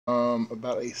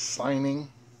About a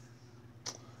signing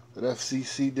that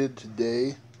FCC did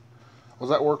today. I was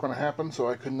at work when it happened, so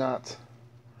I could not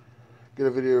get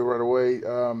a video right away.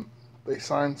 They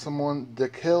signed someone,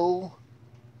 Dekel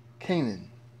Keinan.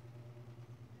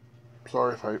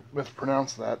 Sorry if I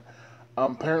mispronounced that.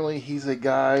 Apparently, he's a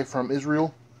guy from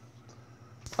Israel.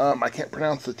 I can't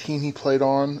pronounce the team he played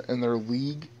on in their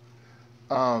league.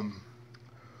 Um,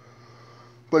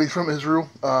 but he's from Israel.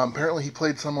 Apparently, he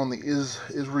played some on the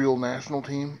Israel national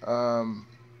team.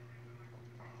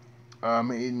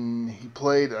 And he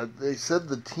played. They said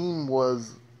the team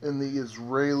was in the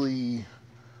Israeli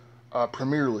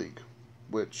Premier League,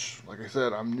 which, like I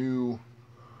said, I'm new.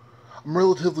 I'm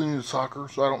relatively new to soccer,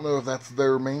 so I don't know if that's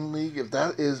their main league. If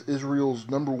that is Israel's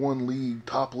number one league,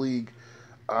 top league,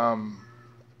 um,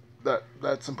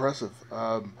 that's impressive.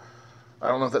 I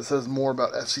don't know if that says more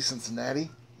about FC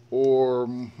Cincinnati or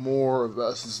more of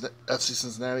FC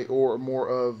Cincinnati or more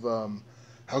of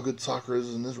how good soccer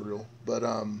is in Israel. But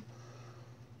um,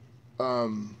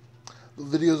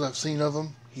 the videos I've seen of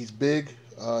him, he's big.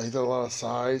 He's got a lot of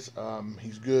size.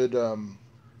 He's good.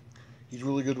 He's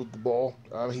really good with the ball.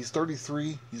 He's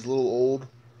 33. He's a little old.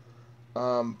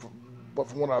 Um, but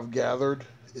from what I've gathered,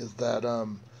 is that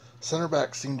center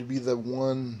back seemed to be the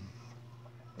one,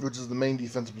 which is the main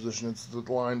defensive position. It's the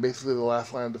line, basically the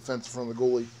last line of defense from the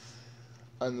goalie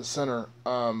and the center.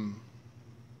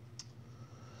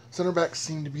 Center back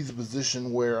seemed to be the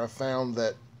position where I found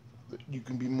that you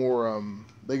can be more.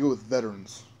 They go with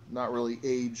veterans, not really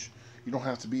age. You don't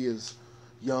have to be as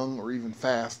young or even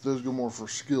fast. Those go more for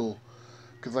skill.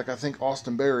 Because like I think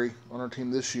Austin Berry on our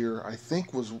team this year, I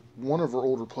think was one of our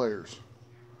older players,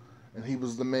 and he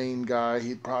was the main guy.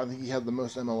 He probably think he had the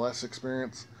most MLS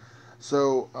experience.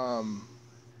 So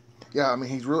yeah, I mean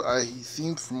he's real. He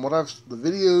seems from what I've the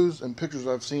videos and pictures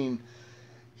I've seen,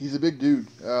 he's a big dude.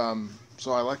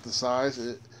 So I like the size,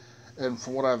 and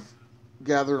from what I've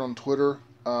gathered on Twitter,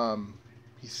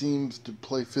 he seems to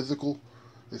play physical.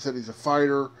 They said he's a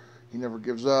fighter. He never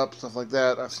gives up, stuff like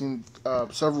that. I've seen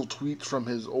several tweets from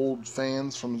his old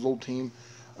fans, from his old team.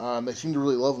 They seem to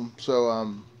really love him.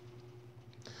 So,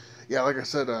 yeah, like I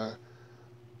said,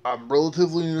 I'm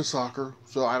relatively new to soccer,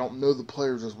 so I don't know the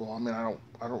players as well. I mean,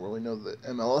 I don't really know the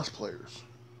MLS players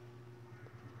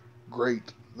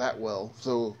great that well.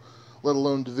 So, let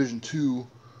alone Division Two,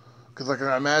 because like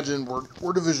I imagine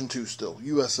we're Division Two still,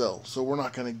 USL. So we're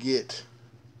not going to get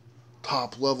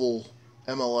top level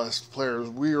MLS players.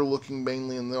 We are looking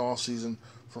mainly in the off season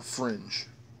for fringe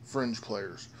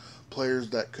players, players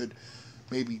that could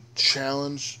maybe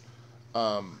challenge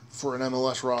for an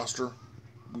MLS roster.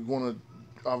 We want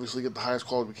to obviously get the highest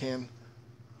quality we can.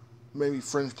 Maybe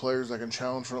fringe players that can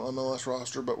challenge for an MLS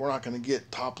roster, but we're not going to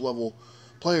get top level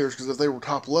players because if they were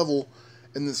top level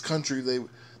in this country,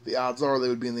 the odds are they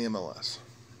would be in the MLS.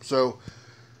 So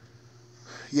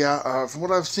yeah, from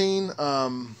what I've seen,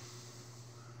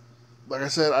 like I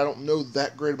said, I don't know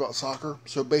that great about soccer.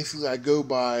 So basically, I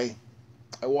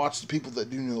watch the people that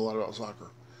do know a lot about soccer,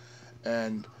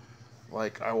 and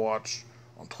like I watch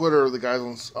on Twitter the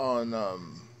guys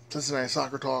on Cincinnati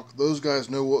Soccer Talk. Those guys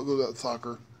know what goes about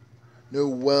soccer, know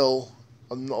well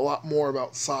a lot more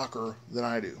about soccer than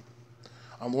I do.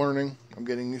 I'm learning. I'm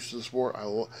getting used to the sport.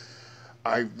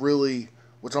 I really,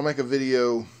 which I'll make a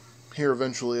video here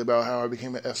eventually about how I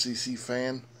became an FCC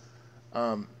fan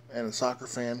and a soccer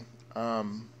fan.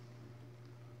 Um,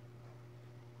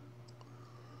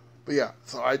 but yeah,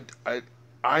 so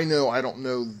I know I don't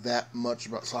know that much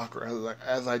about soccer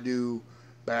as I do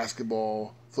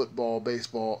basketball, football,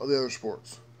 baseball, the other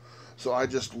sports. So I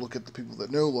just look at the people that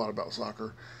know a lot about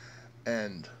soccer,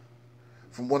 and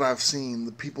from what I've seen,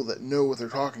 the people that know what they're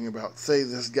talking about say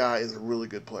this guy is a really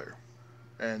good player.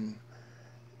 And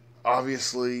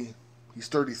obviously, he's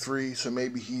 33, so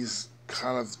maybe he's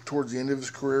kind of towards the end of his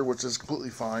career, which is completely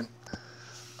fine.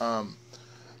 Um,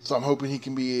 so I'm hoping he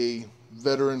can be a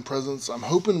veteran presence. I'm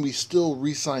hoping we still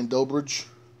re-sign Delbridge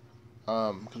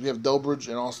because we have Delbridge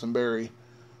and Austin Berry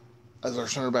as our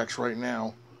center backs right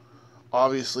now.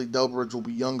 Obviously, Delbridge will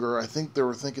be younger. I think they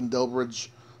were thinking Delbridge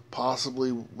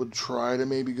possibly would try to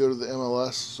maybe go to the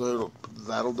MLS. So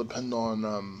that'll depend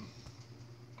on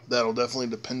that'll definitely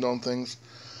depend on things.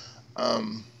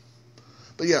 Um,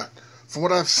 but yeah, from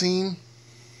what I've seen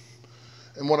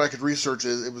and what I could research,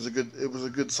 is it was a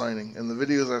good signing, and the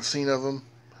videos I've seen of him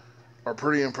are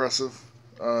pretty impressive.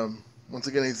 Once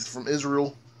again, he's from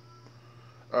Israel.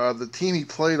 The team he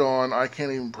played on, I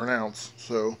can't even pronounce.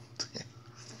 So,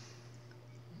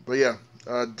 but yeah,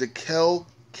 Dekel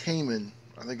Keinan,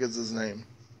 I think is his name.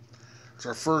 It's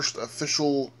our first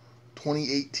official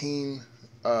 2018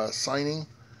 signing.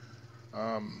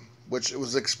 which it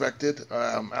was expected.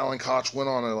 Alan Koch went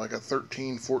on like a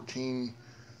 13,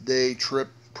 14-day trip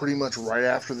pretty much right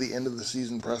after the end of the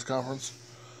season press conference.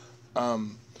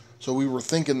 So we were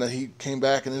thinking that he came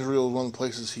back, and Israel was one of the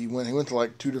places he went. He went to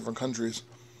like 2 different countries.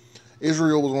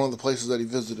 Israel was one of the places that he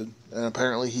visited, and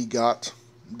apparently he got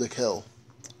Dekel.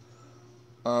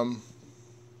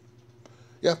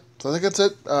 Yeah, so I think that's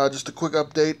it. Just a quick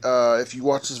update. If you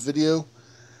watch this video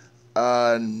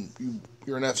and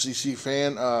you're an FCC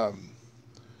fan,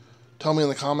 tell me in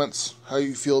the comments how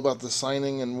you feel about the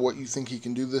signing and what you think he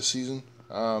can do this season.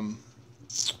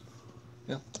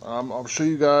 Yeah, I'll show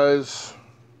you guys.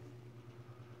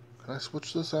 Can I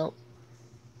switch this out?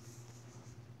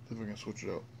 See if I can switch it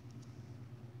out.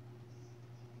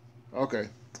 Okay.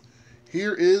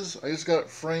 Here is, I just got it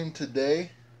framed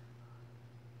today.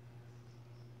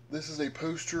 This is a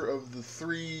poster of the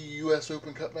 3 U.S.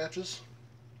 Open Cup matches.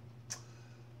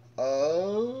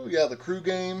 Yeah, the crew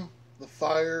game, the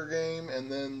fire game,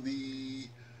 and then the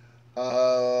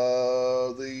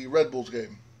Red Bulls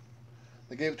game.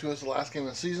 They gave it to us the last game of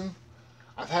the season.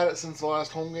 I've had it since the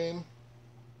last home game.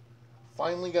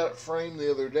 Finally got it framed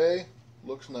the other day.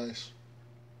 Looks nice.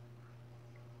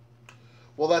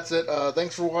 Well, that's it.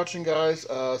 Thanks for watching, guys.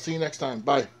 See you next time.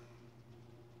 Bye.